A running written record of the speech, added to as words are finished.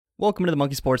Welcome to the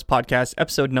Monkey Sports Podcast,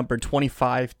 episode number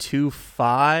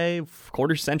 2525,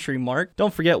 quarter century mark.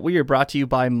 Don't forget, we are brought to you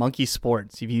by Monkey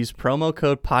Sports. If you use promo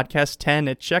code podcast10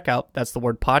 at checkout, that's the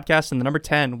word podcast and the number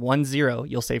 10, 10,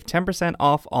 you'll save 10%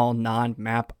 off all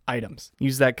non-map items.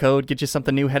 Use that code, get you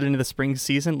something new heading into the spring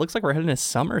season. Looks like we're heading into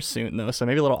summer soon, though, so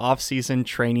maybe a little off-season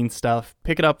training stuff.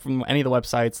 Pick it up from any of the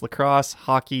websites, lacrosse,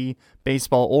 hockey,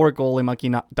 baseball, or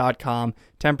goaliemonkey.com.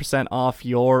 10% off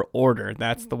your order.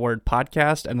 That's the word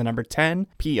podcast and the number 10,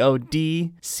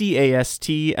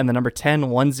 PODCAST, and the number 10, 10 at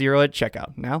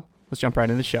checkout. Now, let's jump right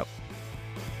into the show.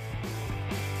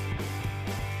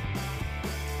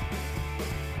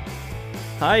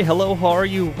 Hi, hello, how are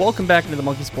you? Welcome back into the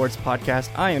Monkey Sports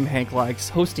Podcast. I am Hank Likes,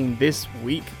 hosting this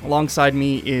week. Alongside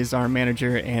me is our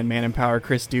manager and man in power,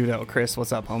 Chris Dudo. Chris,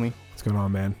 what's up, homie? What's going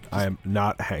on, man? I am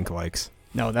not Hank Likes.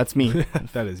 No, that's me.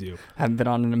 That is you. Haven't been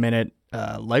on in a minute.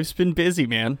 Life's been busy,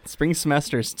 man. Spring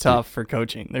semester is tough for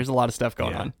coaching. There's a lot of stuff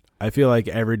going on. I feel like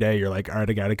every day you're like, all right,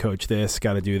 I got to coach this,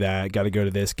 got to do that, got to go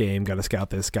to this game, got to scout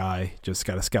this guy, just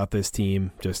got to scout this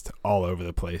team, just all over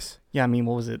the place. Yeah, I mean,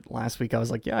 what was it last week? I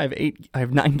was like, yeah, I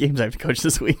have 9 games I have to coach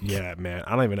this week. Yeah, man.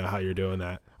 I don't even know how you're doing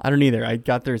that. I don't either. I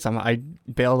got there somehow. I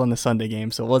bailed on the Sunday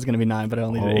game, so it was going to be 9, but I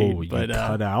only did 8. Oh, you but,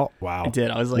 cut out? Wow. I did.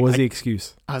 I was like, what was the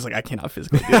excuse? I was like, I cannot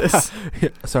physically do this.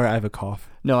 Sorry, I have a cough.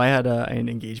 No, I had an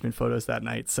engagement photos that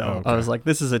night, so okay. I was like,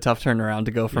 this is a tough turnaround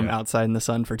to go from outside in the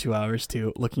sun for 2 hours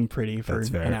to looking pretty for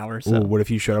an hour. So. Ooh, what if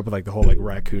you showed up with like the whole like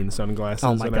raccoon sunglasses?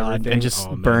 Oh my God, everything? and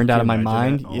just burned out of my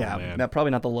mind? That? Oh, yeah, man. That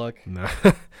probably not the look. No.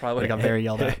 Probably would have got very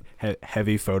yelled at.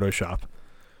 Heavy Photoshop.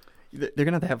 They're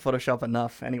going to have Photoshop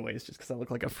enough anyways, just because I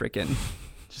look like a freaking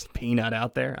just peanut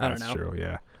out there. I don't know. That's true,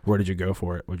 yeah. Where did you go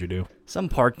for it? What'd you do? Some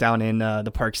park down in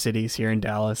the Park Cities here in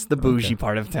Dallas, the bougie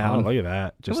part of town. Oh, look at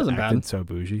that. Just it wasn't bad. So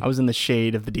bougie. I was in the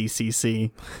shade of the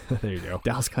DCC. There you go.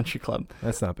 Dallas Country Club.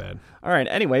 That's not bad. All right.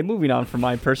 Anyway, moving on from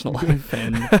my personal life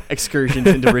and excursions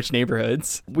into rich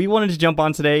neighborhoods, we wanted to jump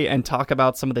on today and talk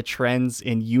about some of the trends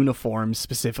in uniforms,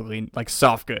 specifically like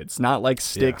soft goods, not like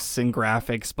sticks and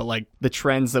graphics, but like the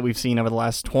trends that we've seen over the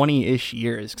last 20-ish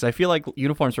years. Because I feel like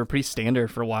uniforms were pretty standard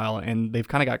for a while, and they've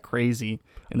kind of got crazy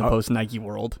in the post-Nike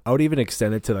world. I would even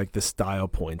extend it to like the style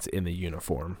points in the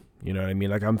uniform. You know what I mean?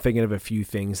 Like I'm thinking of a few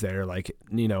things there, like,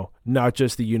 you know, not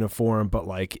just the uniform, but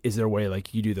like, is there a way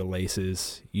like you do the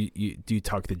laces, you do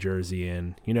tuck the jersey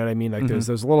in, you know what I mean? Like there's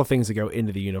little things that go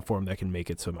into the uniform that can make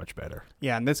it so much better.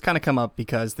 Yeah. And this kind of come up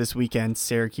because this weekend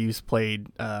Syracuse played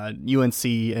UNC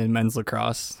in men's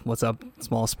lacrosse. What's up?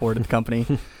 Small sport at the company.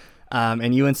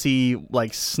 And UNC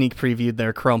like sneak previewed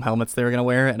their chrome helmets they were going to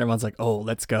wear, and everyone's like, oh,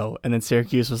 let's go. And then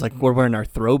Syracuse was like, we're wearing our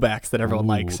throwbacks that everyone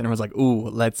likes. And everyone's like, ooh,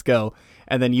 let's go.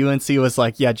 And then UNC was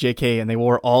like, yeah, JK. And they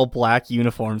wore all black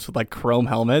uniforms with like chrome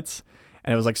helmets.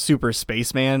 And it was like super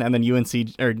spaceman. And then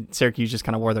Syracuse just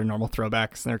kind of wore their normal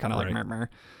throwbacks. And they're kind of like,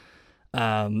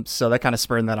 meh. So that kind of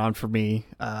spurred that on for me,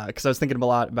 because I was thinking a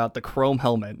lot about the chrome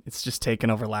helmet. It's just taken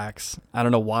over lax. I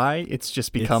don't know why. It's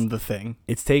just become the thing.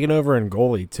 It's taken over in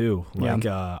goalie too. Like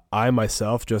I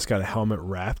myself just got a helmet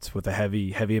wrapped with a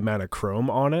heavy amount of chrome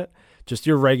on it. Just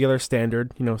your regular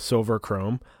standard, you know, silver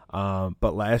chrome.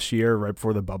 But last year, right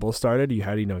before the bubble started, you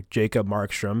had, you know, Jacob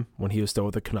Markstrom, when he was still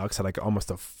with the Canucks, had like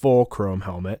almost a full chrome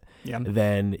helmet. Yeah.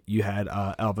 Then you had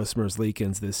Elvis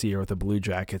Merzlikins this year with the Blue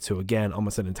Jackets, who again,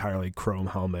 almost an entirely chrome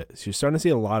helmet. So you're starting to see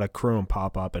a lot of chrome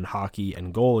pop up in hockey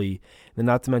and goalie. And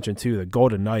not to mention too, the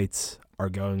Golden Knights are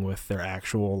going with their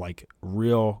actual like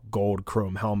real gold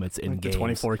chrome helmets in like games. The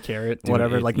 24 karat,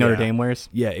 whatever, like Notre Dame wears.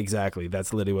 Yeah, exactly.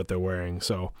 That's literally what they're wearing.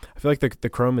 So I feel like the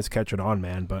chrome is catching on,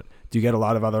 man. But do you get a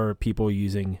lot of other people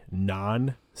using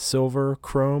non-silver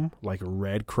chrome, like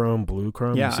red chrome, blue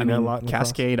chrome? Yeah, that a lot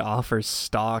Cascade offers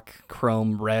stock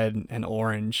chrome red and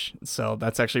orange. So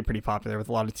that's actually pretty popular with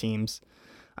a lot of teams.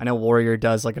 I know Warrior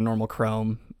does like a normal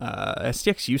chrome.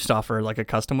 STX used to offer like a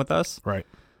custom with us. Right.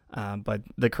 But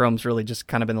the chrome's really just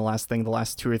kind of been the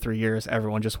last 2 or 3 years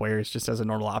everyone just wears just as a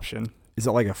normal option. Is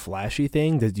it like a flashy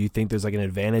thing? Do you think there's like an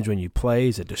advantage when you play?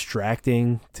 Is it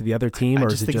distracting to the other team, or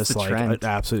is it just like an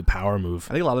absolute power move?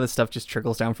 I think a lot of this stuff just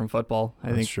trickles down from football.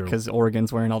 I think because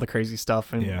Oregon's wearing all the crazy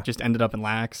stuff and just ended up in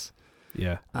lax.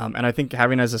 Yeah. And I think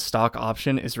having it as a stock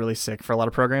option is really sick for a lot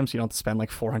of programs. You don't have to spend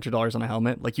like $400 on a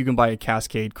helmet. Like you can buy a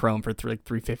Cascade Chrome for like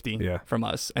 $350 from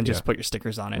us and just put your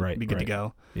stickers on it and be good to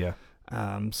go. Yeah.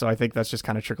 So I think that's just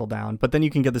kind of trickled down. But then you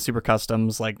can get the super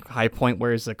customs, like High Point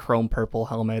wears a chrome purple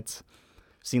helmet.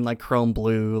 Seen like chrome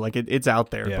blue. Like it's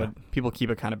out there, but people keep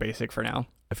it kind of basic for now.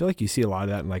 I feel like you see a lot of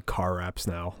that in like car wraps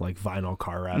now, like vinyl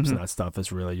car wraps, and that stuff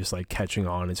is really just like catching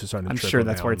on. It's just starting to I'm trickle sure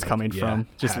that's down. where it's coming from.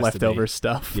 Just leftover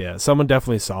stuff. Yeah, someone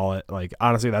definitely saw it. Like,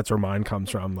 honestly, that's where mine comes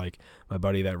from. Like, my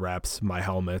buddy that wraps my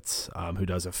helmets, who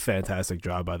does a fantastic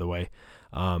job, by the way,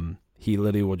 he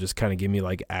literally will just kind of give me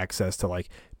like access to like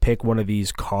pick one of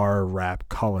these car wrap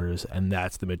colors, and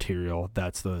that's the material,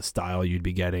 that's the style you'd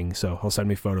be getting. So he'll send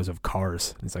me photos of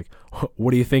cars. It's like,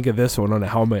 what do you think of this one on a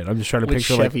helmet? I'm just trying to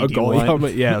picture Chevy like a goalie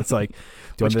helmet. Yeah, it's like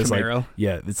doing Which this Camaro? like,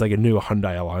 yeah, it's like a new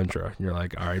Hyundai Elantra. And you're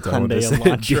like, all right, so I want Hyundai this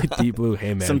Elantra. deep blue.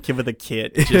 Hey man, Some kid with a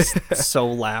kit, just so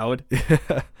loud.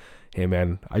 Hey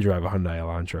man, I drive a Hyundai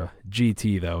Elantra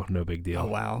GT though, no big deal. Oh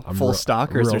wow, I'm full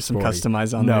stock, or is there some sporty.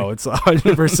 customized on there? No, it's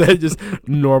 100% just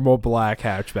normal black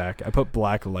hatchback. I put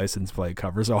black license plate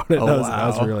covers on it. Oh that wow,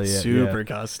 was really it. super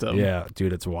custom. Yeah,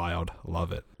 dude, it's wild.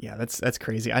 Love it. Yeah, that's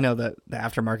crazy. I know that the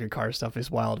aftermarket car stuff is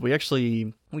wild. We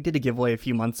did a giveaway a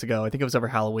few months ago. I think it was over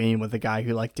Halloween with a guy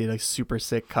who like did a super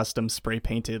sick custom spray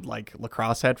painted like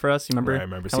lacrosse head for us. You remember? Right, I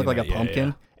remember Kind of seeing looked like that. a pumpkin,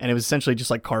 Yeah. and it was essentially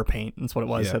just like car paint. That's what it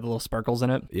was. Yeah. It had the little sparkles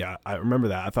in it. Yeah, I remember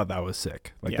that. I thought that was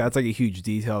sick. Like, Yeah. that's like a huge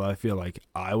detail that I feel like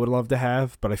I would love to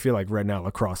have, but I feel like right now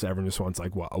lacrosse, everyone just wants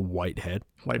like, what, a white head?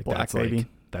 White, Like, black, that's baby. like,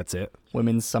 that's it.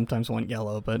 Women's sometimes want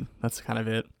yellow, but that's kind of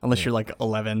it. Unless you're like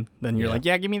 11, then you're like,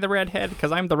 yeah, give me the red head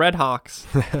because I'm the Red Hawks.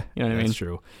 You know what I mean? That's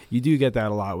true. You do get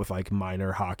that a lot with like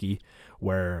minor hockey,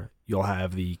 where you'll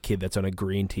have the kid that's on a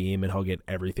green team and he'll get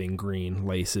everything green: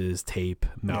 laces, tape,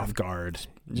 mouth guard,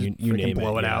 you name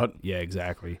blow it yeah. out. Yeah,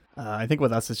 exactly. I think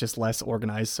with us it's just less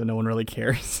organized, so no one really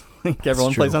cares. Like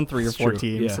everyone true. plays on 3 or 4 True.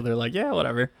 teams, Yeah. so they're like, yeah,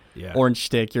 whatever. Yeah. Orange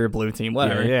stick, you're a blue team,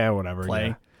 whatever. Yeah, whatever. Play.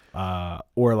 Yeah.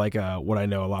 Or like what I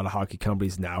know a lot of hockey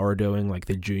companies now are doing, like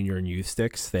the junior and youth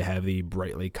sticks. They have the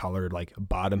brightly colored like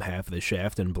bottom half of the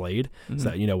shaft and blade, so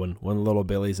that when little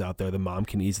Billy's out there, the mom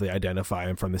can easily identify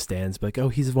him from the stands. Be like, oh,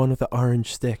 he's the one with the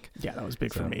orange stick. Yeah, that was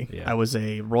big for me. yeah. I was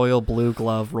a royal blue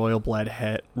glove, royal blue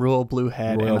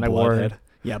head, and then I wore head.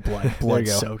 Yeah, There blood you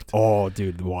go. soaked. Oh,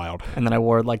 dude, wild. And then I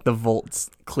wore like the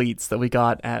Volts cleats that we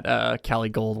got at Cali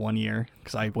Gold one year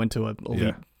because I went to a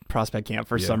elite prospect camp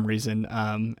for some reason,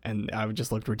 and I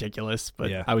just looked ridiculous,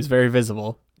 but I was very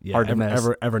visible. Yeah, hard to miss.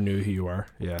 Ever knew who you were.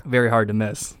 Yeah. Very hard to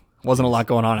miss. Wasn't a lot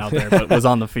going on out there, but was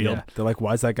on the field. Yeah. They're like,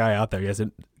 why is that guy out there? He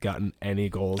hasn't gotten any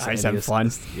goals. He's having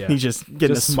fun. Yeah. He's just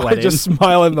getting a sweat in. Just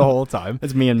smiling the whole time.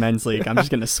 It's me in men's league. I'm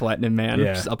just getting a sweat in him, man.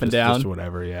 Yeah, just up and down. Just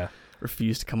whatever, yeah.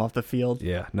 Refuse to come off the field.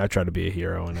 Yeah, not trying to be a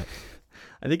hero in it.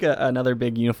 I think another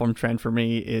big uniform trend for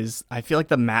me is I feel like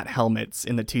the matte helmets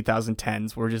in the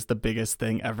 2010s were just the biggest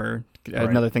thing ever. Right.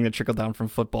 Another thing that trickled down from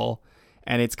football.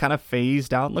 And it's kind of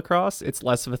phased out in lacrosse. It's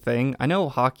less of a thing. I know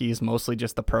hockey is mostly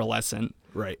just the pearlescent.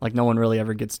 Right. Like no one really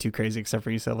ever gets too crazy except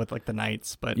for you said with like the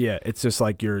Knights. But yeah, it's just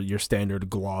like your standard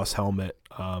gloss helmet.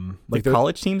 Like do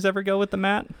college teams ever go with the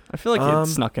matte? I feel like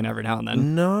it's snuck in every now and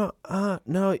then. No.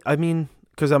 I mean,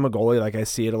 because I'm a goalie, like I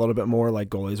see it a little bit more. Like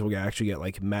goalies will actually get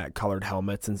like matte colored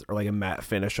helmets or like a matte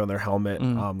finish on their helmet.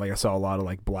 Like I saw a lot of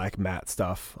like black matte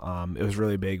stuff. It was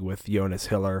really big with Jonas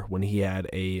Hiller when he had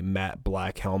a matte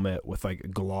black helmet with like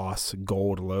gloss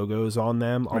gold logos on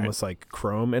them, almost like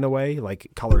chrome in a way, like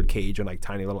colored cage and like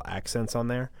tiny little accents on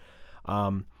there.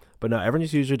 But no, everyone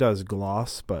just usually does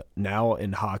gloss. But now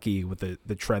in hockey, with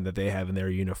the trend that they have in their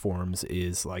uniforms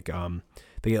is like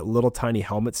they get little tiny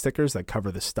helmet stickers that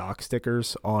cover the stock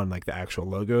stickers on like the actual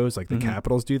logos. Like the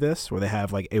Capitals do this, where they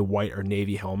have like a white or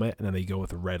navy helmet, and then they go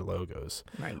with red logos.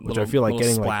 Right, which I feel like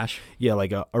getting splash.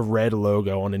 like a red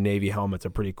logo on a navy helmet's a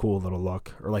pretty cool little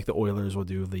look. Or like the Oilers will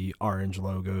do the orange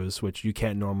logos, which you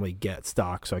can't normally get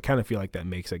stock. So I kind of feel like that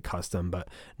makes it custom. But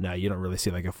no, you don't really see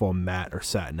like a full matte or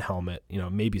satin helmet. You know,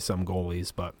 maybe some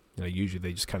goalies, but usually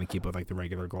they just kind of keep with like the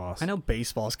regular gloss. I know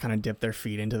baseball's kind of dipped their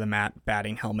feet into the matte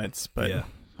batting helmets, but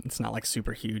it's not like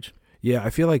super huge. Yeah,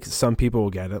 I feel like some people will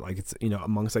get it, like it's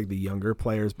amongst like the younger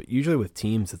players, but usually with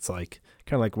teams it's like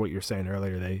kind of like what you're saying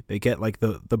earlier. They get like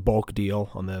the bulk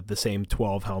deal on the same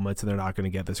 12 helmets, and they're not going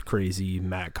to get this crazy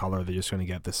matte color. They're just going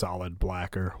to get the solid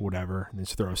black or whatever, and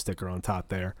just throw a sticker on top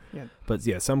there. Yeah. But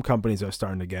yeah, some companies are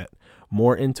starting to get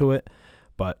more into it,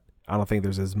 but I don't think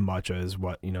there's as much as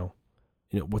what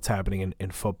what's happening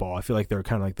in football. I feel like they're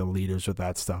kind of like the leaders with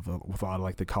that stuff, with a lot of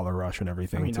like the color rush and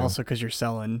everything. I mean, also because you're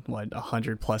selling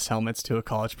 100+ helmets to a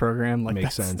college program, like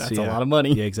makes sense. That's a lot of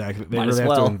money. Yeah, exactly. They might really as have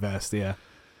well. to invest. Yeah,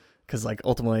 because like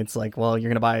ultimately it's like, well, you're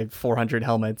gonna buy 400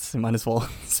 helmets, you might as well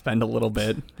spend a little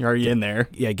bit. You're already in there.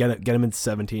 Yeah, get them in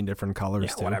 17 different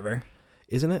colors too. Whatever.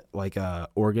 Isn't it like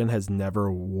Oregon has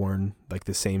never worn like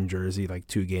the same jersey like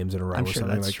 2 games in a row or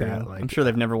something like that? Like, I'm sure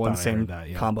they've never worn the same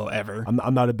that, combo ever.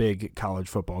 I'm not a big college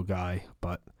football guy,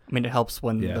 but I mean, it helps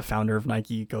when Yeah. the founder of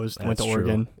Nike went to That's true.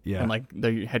 Oregon, Yeah. and like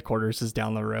their headquarters is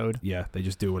down the road. Yeah, they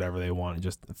just do whatever they want and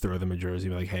just throw them a jersey.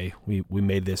 Be like, hey, we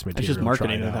made this material. It's just try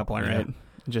marketing it at that out. point, Yeah. right?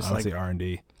 Just Honestly, like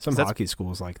R&D. Some that's- hockey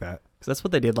schools like that. because that's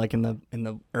what they did. Like in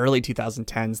the early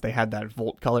 2010s, they had that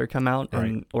Volt color come out,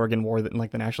 and Right. Oregon wore that in like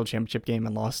the national championship game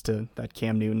and lost to that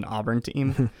Cam Newton Auburn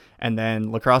team. And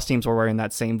then lacrosse teams were wearing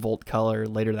that same Volt color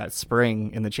later that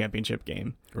spring in the championship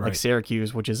game. Like Right.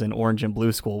 Syracuse, which is an orange and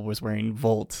blue school, was wearing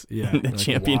Volt Yeah, in the like,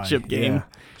 championship why? game. Yeah,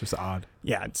 just odd.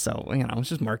 Yeah, so it's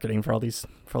just marketing for all these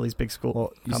big school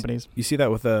Well, companies, You see that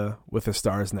with the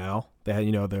Stars now. They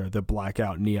had their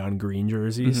blackout neon green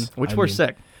jerseys, which were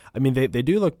sick. I mean, they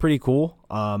do look pretty cool.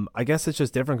 I guess it's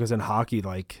just different because in hockey,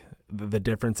 like the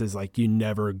difference is like you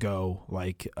never go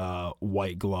like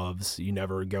white gloves. You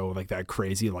never go like that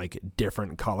crazy like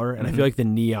different color. And I feel like the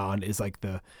neon is like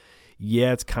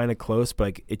it's kind of close, but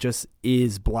like it just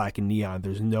is black and neon.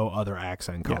 There's no other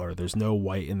accent color. Yeah. There's no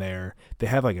white in there. They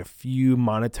have like a few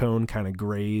monotone kind of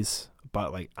grays,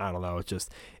 but like I don't know.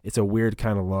 It's a weird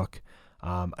kind of look.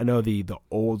 I know the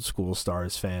old school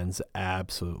Stars fans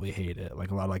absolutely hate it. Like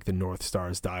a lot of like the North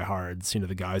Stars diehards,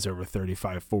 the guys over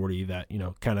 35, 40 that,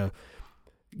 kind of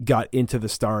got into the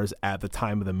Stars at the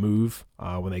time of the move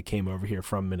when they came over here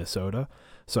from Minnesota.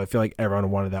 So I feel like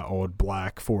everyone wanted that old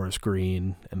black forest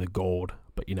green and the gold,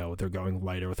 but they're going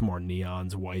lighter with more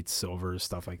neons, whites, silvers,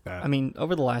 stuff like that. I mean,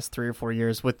 over the last 3 or 4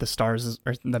 years with the Stars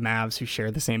or the Mavs who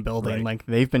share the same building, Right. like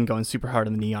they've been going super hard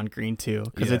on the neon green too,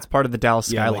 because Yeah. it's part of the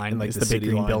Dallas Yeah, like- skyline. and, like, is the the big city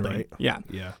green line, building. right? Yeah.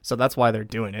 Yeah. So that's why they're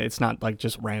doing it. It's not like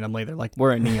just randomly. They're like,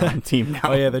 we're a neon team now.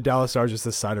 Oh yeah, the Dallas Stars just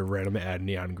decided randomly to add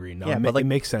neon green. No, Yeah, it, but, like, it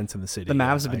makes sense in the city. The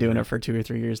Mavs have been doing agree. it for 2 or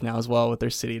 3 years now as well with their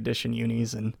city edition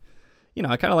unis, and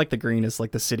I kind of like the green as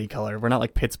like the city color. We're not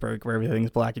like Pittsburgh where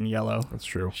everything's black and yellow. That's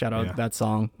true. Shout out Yeah. that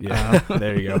song. Yeah,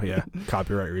 there you go. Yeah,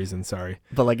 copyright reasons. Sorry.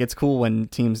 But like it's cool when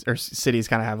teams or cities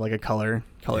kind of have like a color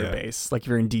Yeah. base. Like if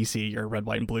you're in DC, you're a red,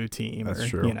 white, and blue team. That's or,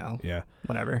 true. Yeah,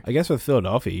 whatever. I guess with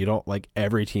Philadelphia, you don't like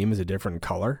every team is a different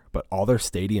color, but all their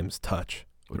stadiums touch,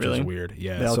 which Really? is weird.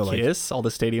 Yeah, They all so like kiss. All the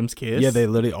stadiums kiss. yeah, they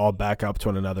literally all back up to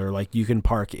one another. Like you can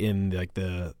park in like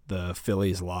the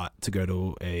Phillies lot to go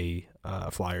to a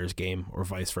Flyers game, or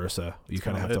vice versa. You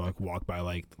kind of have to like walk by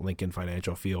like Lincoln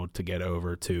Financial Field to get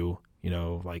over to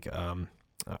like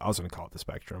I was gonna call it the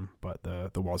Spectrum, but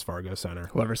the Wells Fargo Center.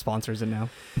 Whoever sponsors it now.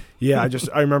 Yeah,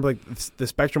 I remember like the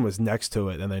Spectrum was next to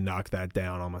it, and they knocked that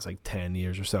down almost like 10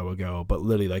 years or so ago. But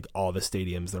literally, like all the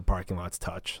stadiums, their parking lots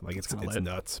touch. Like it's lit.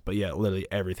 nuts. But yeah, literally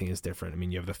everything is different. I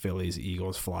mean, you have the Phillies,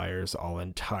 Eagles, Flyers, all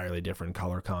entirely different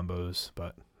color combos.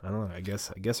 But I don't know. I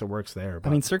guess it works there. But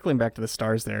I mean, circling back to the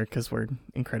Stars there, because we're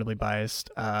incredibly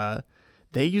biased.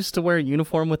 They used to wear a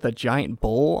uniform with a giant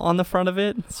bull on the front of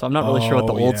it, so I'm not really sure what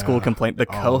the old school complaint. The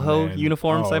Coho man.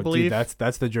 uniforms, I believe. Dude,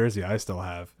 that's the jersey I still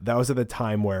have. That was at the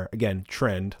time where, again,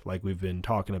 trend, like we've been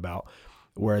talking about,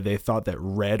 where they thought that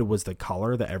red was the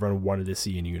color that everyone wanted to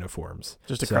see in uniforms.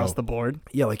 Just across the board.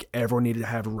 Yeah, like everyone needed to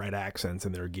have red accents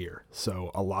in their gear.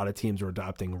 So a lot of teams were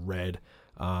adopting red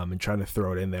and trying to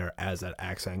throw it in there as that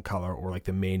accent color or like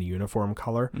the main uniform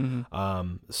color.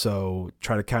 So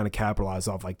try to kind of capitalize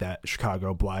off like that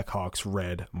Chicago Blackhawks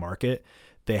red market.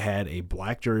 They had a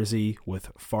black jersey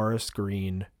with forest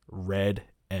green, red,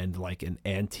 and like an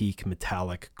antique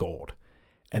metallic gold.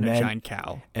 And a giant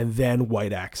cow. And then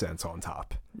white accents on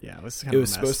top. Yeah, it was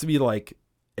supposed to be like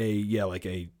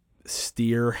a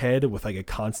steer head with like a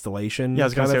constellation. Yeah, I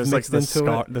was gonna say it was like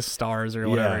into the stars or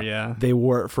whatever. Yeah. They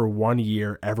wore it for 1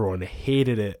 year. Everyone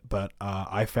hated it, but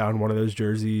I found one of those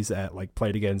jerseys at like Play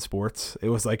It Again Sports. It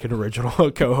was like an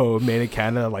original Coho made in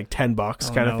Canada, like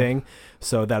 $10 kind of thing.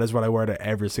 So that is what I wear to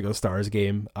every single Stars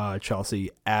game. Chelsea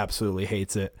absolutely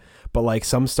hates it. But like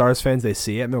some Stars fans, they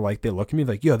see it and they look at me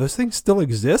like, yo, those things still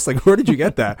exist? Like, where did you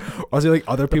get that? Or like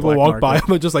other people walk by and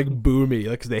they'll just like boo me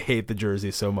because they hate the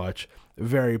jersey so much.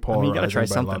 Very polarizing. You gotta try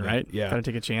something, right? Yeah. Gotta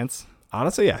take a chance.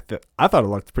 Honestly, yeah, I thought it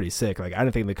looked pretty sick. Like, I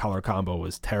didn't think the color combo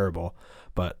was terrible,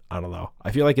 but I don't know.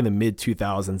 I feel like in the mid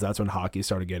 2000s, that's when hockey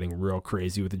started getting real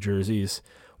crazy with the jerseys,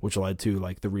 which led to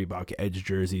like the Reebok Edge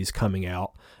jerseys coming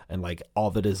out and like all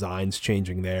the designs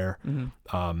changing there.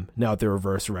 Now the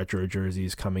reverse retro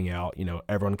jerseys coming out,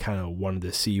 everyone kind of wanted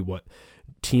to see what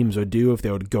teams would do if they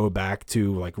would go back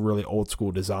to like really old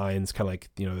school designs, kind of like,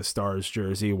 the Stars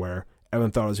jersey where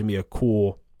everyone thought it was going to be a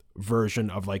cool version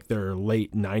of like their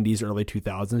late 90s, early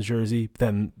 2000s jersey.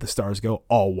 Then the Stars go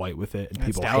all white with it and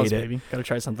people Dallas, hate it. baby. Gotta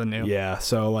try something new. Yeah,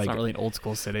 so like it's not really an old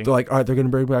school city. they're like, all right, they're going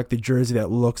to bring back the jersey that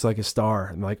looks like a star.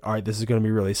 And like, all right, this is going to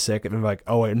be really sick. And then like,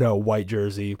 oh, wait, no, white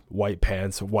jersey, white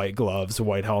pants, white gloves,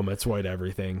 white helmets, white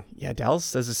everything. Yeah,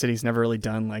 Dallas as a city's never really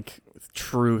done like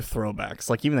true throwbacks.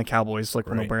 Like even the Cowboys, like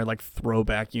when they wear like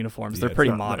throwback uniforms, they're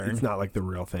pretty modern. It's not like the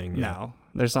real thing. Yeah. No,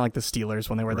 there's not like the Steelers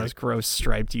when they wear those gross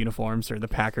striped uniforms, or the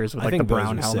Packers with like the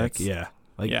brown helmets. Sick. Yeah.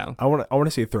 Like, I want to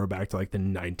see a throwback to like the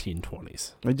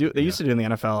 1920s. They used to do it in the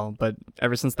NFL, but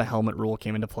ever since the helmet rule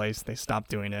came into place, they stopped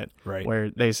doing it. Right.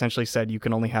 Where they essentially said you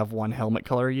can only have one helmet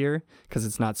color a year because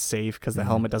it's not safe because the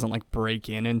helmet doesn't like break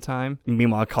in time.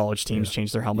 Meanwhile, college teams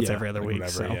change their helmets every other week.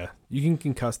 Whatever, so you can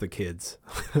concuss the kids,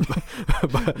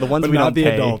 but the ones but we not don't the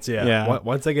pay. adults. Yeah.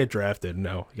 Once they get drafted,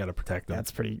 no, you got to protect them.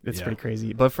 That's pretty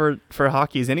crazy. But for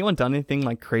hockey, has anyone done anything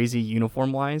like crazy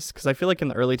uniform wise? Because I feel like in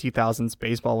the early 2000s,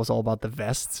 baseball was all about the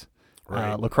vests.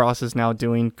 Right. Lacrosse is now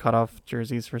doing cutoff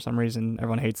jerseys for some reason.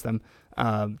 Everyone hates them.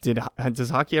 Does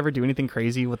hockey ever do anything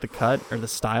crazy with the cut or the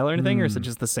style or anything, or is it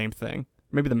just the same thing?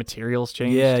 Maybe the materials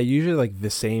change. Yeah, usually like the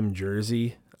same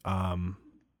jersey.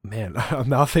 Man, I'm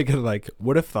now thinking like,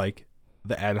 what if like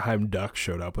the Anaheim Ducks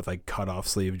showed up with like cut off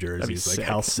sleeve jerseys? Like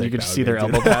how sick! You could see their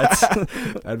elbow pads.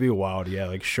 That'd be wild. Yeah,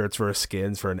 like shirts versus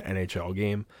skins for an NHL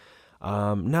game.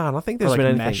 No, I don't think there's like been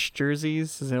anything. Mesh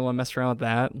jerseys. Has anyone messed around with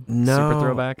that? No, super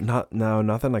throwback.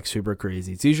 Nothing like super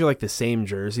crazy. It's usually like the same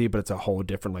jersey, but it's a whole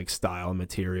different like style and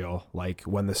material. Like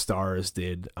when the Stars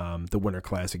did the Winter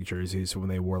Classic jerseys, when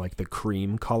they wore like the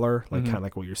cream color, like kind of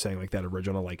like what you're saying, like that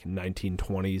original like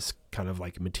 1920s kind of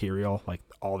like material, like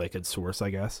all they could source,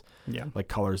 I guess. Yeah, like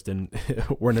colors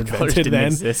weren't invented then.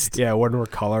 Exist. Yeah, one were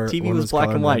color. TV was black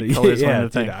and white. Colors yeah, weren't a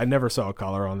thing. I never saw a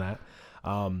color on that.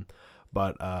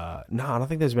 But no, I don't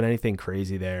think there's been anything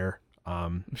crazy there.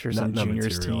 I'm sure some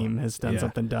juniors team has done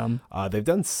something dumb. They've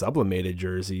done sublimated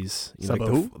jerseys,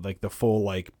 like the full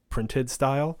like printed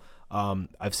style.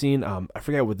 I've seen I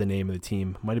forget what the name of the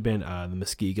team might have been, the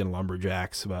Muskegon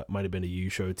Lumberjacks, but might have been a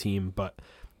U-Show team. But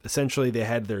essentially, they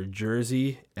had their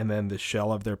jersey and then the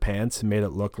shell of their pants made it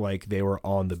look like they were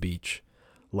on the beach.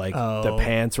 Like the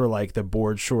pants were like the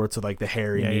board shorts with like the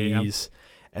hairy knees. Yeah.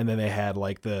 And then they had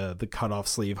like the cutoff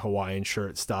sleeve Hawaiian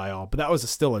shirt style, but that was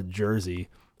still a jersey,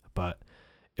 but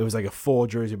it was like a full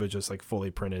jersey, but just like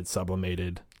fully printed,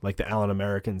 sublimated. Like the Allen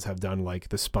Americans have done like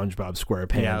the SpongeBob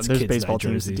SquarePants. Yeah, there's baseball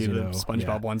teams jerseys, that do the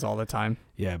SpongeBob ones all the time.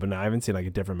 Yeah, but no, I haven't seen like a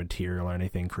different material or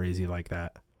anything crazy like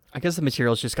that. I guess the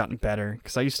material's just gotten better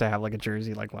because I used to have like a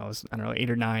jersey like when I was, 8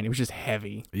 or 9. It was just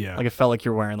heavy. Yeah. Like it felt like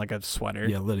you're wearing like a sweater.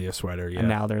 Yeah, literally a sweater. Yeah. And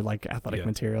now they're like athletic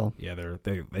material. Yeah,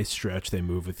 they stretch, they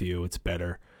move with you. It's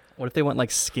better. What if they went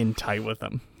like skin tight with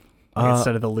them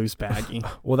instead of the loose baggy?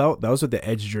 Well, that was what the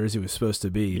Edge jersey was supposed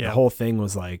to be. Yeah. The whole thing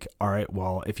was like, all right,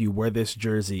 well, if you wear this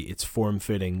jersey, it's form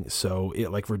fitting, so it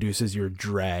like reduces your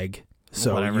drag.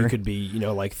 So you could be,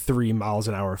 like 3 miles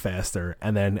an hour faster.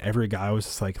 And then every guy was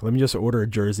just like, let me just order a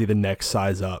jersey the next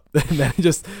size up. And then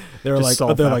they're like,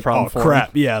 oh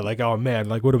crap. Yeah. Like, oh man,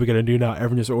 like what are we going to do now?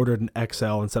 Everyone just ordered an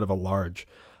XL instead of a large.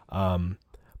 But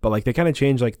like they kind of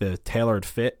changed like the tailored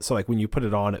fit. So like when you put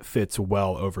it on, it fits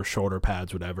well over shoulder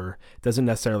pads, whatever. It doesn't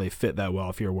necessarily fit that well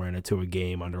if you're wearing it to a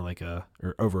game under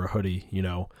or over a hoodie,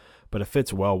 but it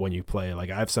fits well when you play. Like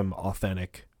I have some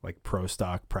authentic like pro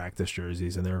stock practice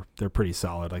jerseys and they're pretty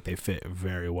solid. Like they fit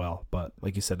very well, but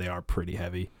like you said, they are pretty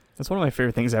heavy. That's one of my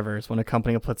favorite things ever is when a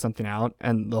company will put something out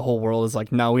and the whole world is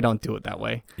like, no, we don't do it that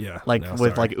way. Yeah. Like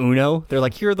like Uno, they're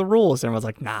like, here are the rules. And everyone's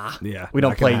like, nah, we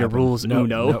don't play your rules, Uno.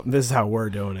 No, this is how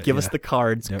we're doing it. Give us the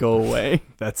cards, go away.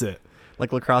 That's it.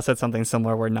 Like lacrosse had something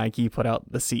similar where Nike put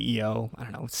out the CEO,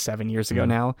 7 years ago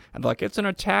now. And they're like, it's an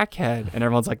attack head. And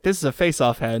everyone's like, this is a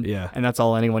face-off head. Yeah. And that's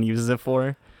all anyone uses it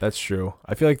for. That's true.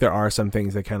 I feel like there are some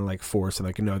things that kind of like force and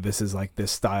like, no, this is like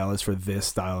this style is for this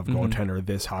style of goaltender,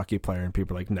 this hockey player, and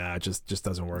people are like, nah, it just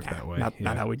doesn't work that way.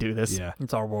 Not how we do this. Yeah.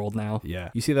 It's our world now. Yeah.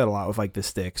 You see that a lot with like the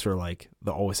sticks, or like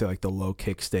they'll always say like the low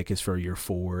kick stick is for your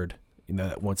forward,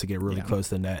 that wants to get really close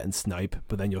to the net and snipe,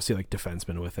 but then you'll see like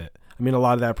defensemen with it. I mean, a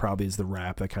lot of that probably is the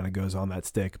wrap that kind of goes on that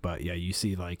stick, but yeah, you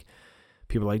see like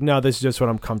people are like, no, this is just what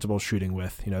I'm comfortable shooting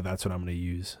with. That's what I'm going to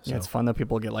use. So. Yeah, it's fun that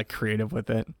people get like creative with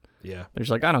it. Yeah. They're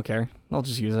just like, I don't care. I'll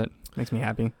just use it. Makes me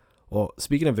happy. Well,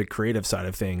 speaking of the creative side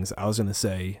of things, I was going to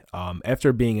say,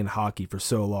 after being in hockey for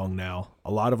so long now,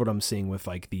 a lot of what I'm seeing with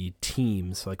like the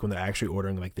teams, like when they're actually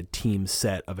ordering like the team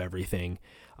set of everything,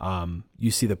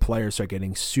 you see the players start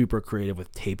getting super creative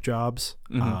with tape jobs,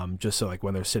 just so like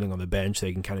when they're sitting on the bench,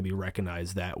 they can kind of be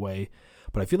recognized that way.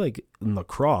 But I feel like in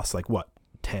lacrosse, like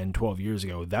 10, 12 years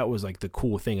ago, that was like the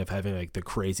cool thing of having like the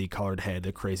crazy colored head,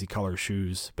 the crazy colored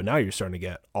shoes. But now you're starting to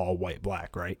get all white,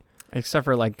 black, right? Except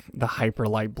for like the hyper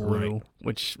light blue,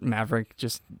 which Maverick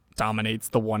just dominates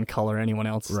the one color anyone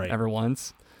else ever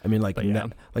wants. I mean, like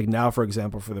now, for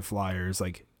example, for the Flyers,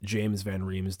 like James Van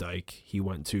Riemsdyk, he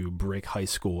went to Brick High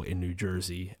School in New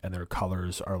Jersey, and their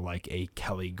colors are like a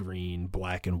Kelly green,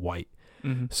 black and white.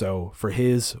 Mm-hmm. So for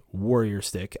his Warrior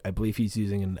stick, I believe he's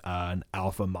using an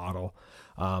alpha model.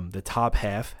 The top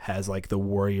half has like the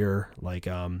Warrior like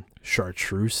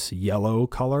chartreuse yellow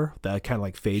color that kind of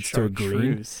like fades to a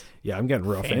green. Yeah, I'm getting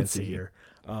real fancy here.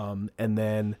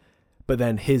 But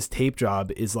then his tape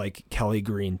job is like Kelly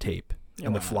green tape.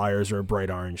 And the Flyers are a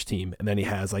bright orange team. And then he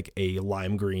has like a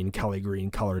lime green, Kelly green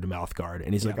colored mouth guard.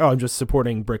 And he's like, oh, I'm just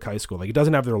supporting Brick High School. Like, it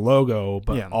doesn't have their logo,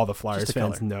 but all the Flyers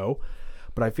fans know.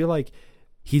 But I feel like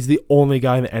he's the only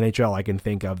guy in the NHL I can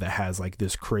think of that has like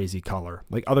this crazy color.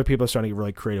 Like, other people are starting to get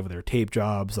really creative with their tape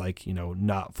jobs, like, you know,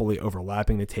 not fully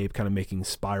overlapping the tape, kind of making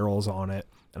spirals on it.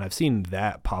 And I've seen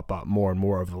that pop up more and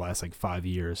more over the last like 5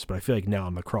 years. But I feel like now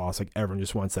in lacrosse, like everyone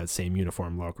just wants that same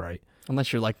uniform look, right?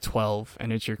 Unless you're like 12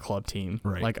 and it's your club team.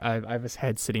 Right. Like I have his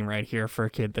head sitting right here for a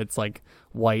kid that's like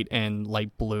white and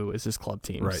light blue is his club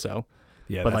team. Right. So,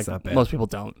 yeah, but that's like not bad. most people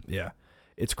don't. Yeah.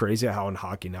 It's crazy how in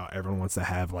hockey now everyone wants to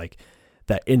have like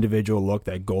that individual look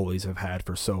that goalies have had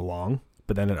for so long.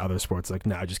 But then in other sports, like,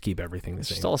 nah, just keep everything the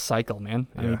same. It's just all a cycle, man.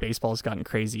 I mean, baseball's gotten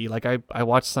crazy. Like I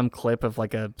watched some clip of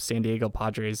like a San Diego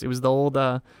Padres. It was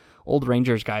the old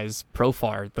Rangers guy's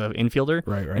Profar, the infielder.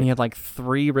 Right. And he had like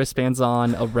 3 wristbands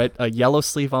on, a yellow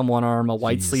sleeve on one arm, a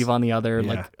white sleeve on the other.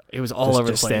 Yeah. Like it was all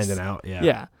over the place. Standing out. Yeah.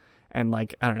 Yeah. And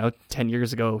like, I don't know, 10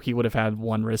 years ago, he would have had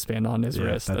 1 wristband on his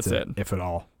wrist. That's it. If at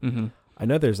all. Mm-hmm. I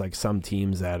know there's like some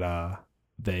teams that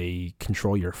they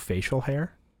control your facial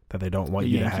hair, that they don't want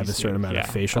you to have a certain amount of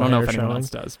facial hair. I don't know if anyone else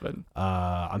does, but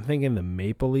I'm thinking the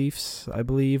Maple Leafs, I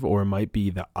believe, or it might be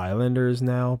the Islanders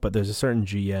now. But there's a certain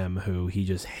GM who he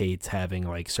just hates having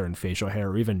like certain facial hair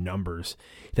or even numbers.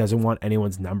 He doesn't want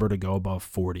anyone's number to go above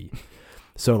 40.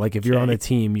 So like if you're on a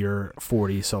team, you're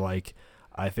 40. So like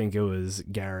I think it was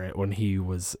Garrett when he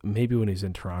was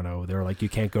in Toronto. They were like, you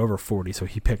can't go over 40, so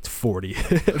he picked 40.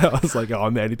 And I was like, oh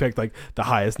man, he picked like the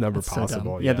highest number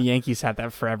possible. So yeah, the Yankees had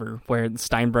that forever, where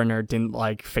Steinbrenner didn't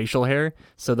like facial hair,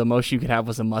 so the most you could have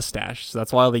was a mustache. So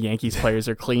that's why all the Yankees players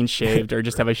are clean shaved or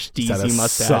just have a steezy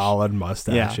mustache, solid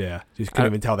mustache. Yeah, you couldn't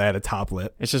even tell they had a top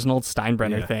lip. It's just an old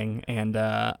Steinbrenner thing, and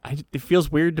it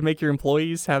feels weird to make your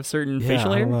employees have certain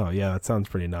facial hair. I don't know. Yeah, that sounds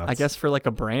pretty nuts. I guess for like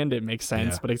a brand, it makes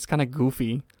sense, but it's kind of goofy.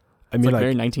 I mean, like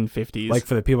very 1950s. Like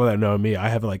for the people that know me, I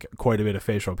have like quite a bit of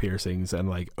facial piercings and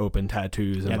like open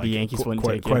tattoos and the like Yankees wouldn't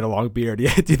take quite a long beard.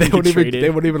 Yeah, dude, they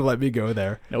wouldn't even let me go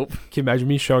there. Nope. Can you imagine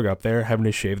me showing up there having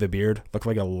to shave the beard, look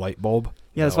like a light bulb?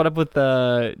 Yeah, that's what up with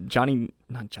Johnny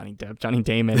Damon. Johnny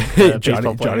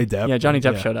Depp. Yeah, Johnny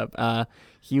Depp showed up.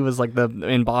 He was like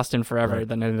in Boston forever,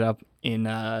 then ended up in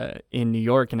New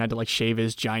York and had to like shave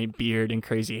his giant beard and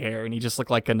crazy hair, and he just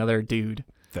looked like another dude.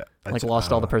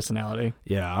 Lost all the personality.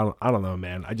 Yeah, I don't know,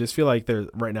 man. I just feel like there's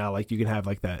right now, like you can have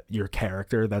like that your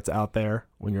character that's out there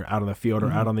when you're out on the field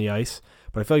or out on the ice.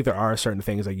 But I feel like there are certain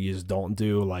things like you just don't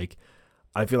do. Like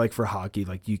I feel like for hockey,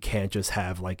 like you can't just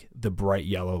have like the bright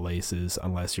yellow laces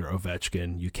unless you're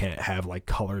Ovechkin. You can't have like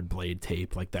colored blade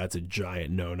tape. Like that's a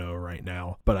giant no-no right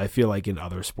now. But I feel like in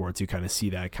other sports, you kind of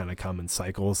see that kind of come in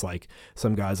cycles. Like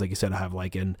some guys, like you said, have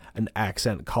like an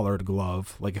accent colored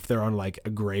glove. Like if they're on like a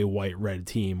gray, white, red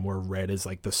team where red is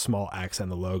like the small accent,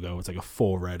 the logo, it's like a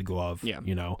full red glove,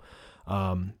 you know?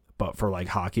 But for like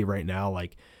hockey right now,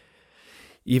 like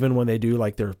even when they do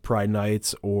like their pride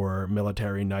nights or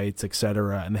military nights,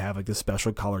 etc., and they have like the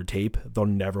special colored tape, they'll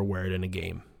never wear it in a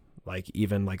game. Like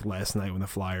even like last night when the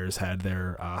Flyers had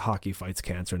their hockey fights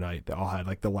cancer night, they all had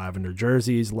like the lavender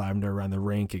jerseys, lavender around the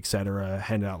rink, etc.,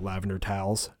 handed out lavender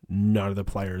towels. None of the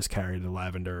players carried the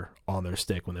lavender on their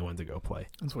stick when they went to go play.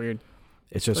 That's weird.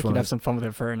 It's just like you'd have some fun with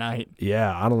it for a night.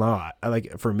 Yeah, I don't know. I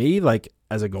like for me, like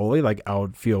as a goalie, like I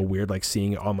would feel weird like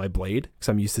seeing it on my blade because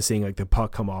I'm used to seeing like the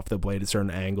puck come off the blade at certain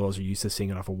angles. Or used to seeing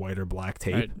it off a white or black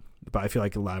tape. Right. But I feel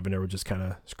like lavender would just kind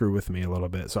of screw with me a little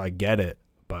bit. So I get it,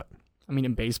 but I mean,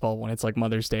 in baseball, when it's like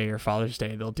Mother's Day or Father's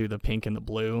Day, they'll do the pink and the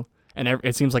blue, and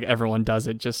it seems like everyone does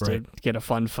it just to get a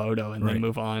fun photo and then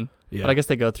move on. Yeah. But I guess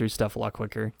they go through stuff a lot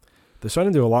quicker. They're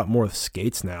starting to do a lot more with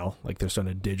skates now. Like they're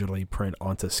starting to digitally print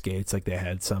onto skates. Like they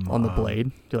had some on the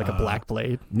blade. Do like a black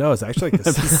blade? No, it's actually like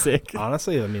this. That'd be sick.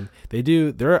 Honestly, I mean, they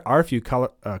do. There are a few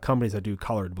companies that do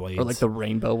colored blades, or like the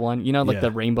rainbow one. You know, like the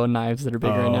rainbow knives that are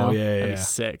big right now. Yeah, that'd be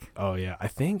sick. Oh yeah, I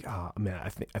think. I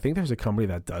think there's a company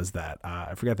that does that.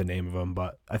 I forgot the name of them,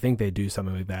 but I think they do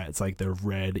something like that. It's like the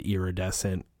red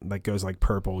iridescent, like goes like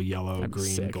purple, yellow,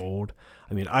 green, gold.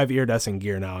 I mean, I have iridescent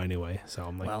gear now anyway, so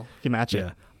I'm like, well, you match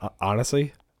it.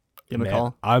 Honestly, give me a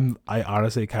call. I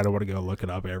honestly kind of want to go look it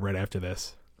up right after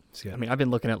this. I mean, I've been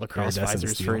looking at lacrosse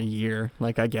visors for a year.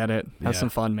 Like, I get it. Have some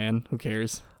fun, man. Who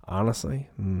cares? Honestly,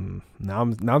 now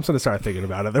I'm going to start thinking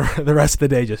about it the rest of the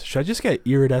day. Should I just get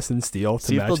iridescent steel to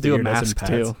See if match they'll the do a iridescent mask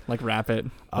pads? too, like wrap it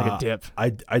like a dip.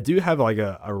 I do have like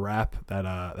a wrap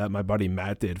that my buddy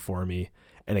Matt did for me,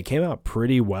 and it came out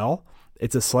pretty well.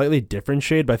 It's a slightly different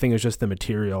shade, but I think it's just the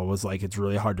material was like it's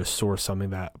really hard to source something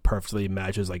that perfectly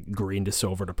matches like green to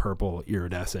silver to purple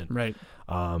iridescent. Right.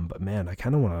 But man, I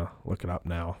kind of want to look it up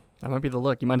now. That might be the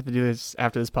look. You might have to do this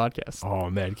after this podcast. Oh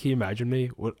man, can you imagine me?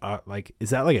 What like is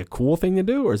that like a cool thing to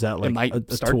do, or is that like it might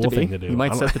a start tool to be. thing to do? You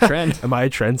might set the trend. Am I a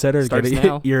trendsetter? Starts Get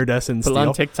now. Iridescent Put it steel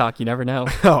on TikTok. You never know.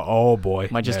 Oh boy,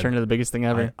 Might just turn into the biggest thing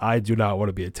ever. I do not want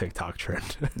to be a TikTok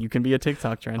trend. You can be a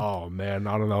TikTok trend. Oh man,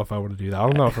 I don't know if I want to do that. I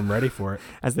don't know if I'm ready for it.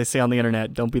 As they say on the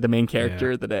internet, don't be the main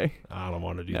character of the day. I don't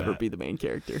want to do Never that. be the main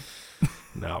character.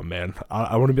 No man,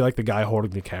 I want to be like the guy holding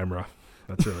the camera.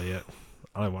 That's really it.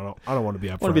 I don't want to be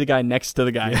up I want to be the guy next to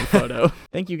the guy in the photo.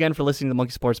 Thank you again for listening to the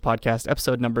Monkey Sports Podcast,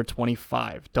 episode number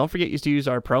 25. Don't forget to use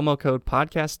our promo code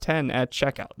podcast10 at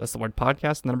checkout. That's the word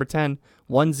podcast, the number 10,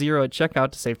 10 at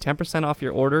checkout to save 10% off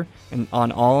your order and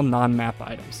on all non-map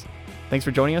items. Thanks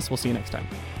for joining us. We'll see you next time.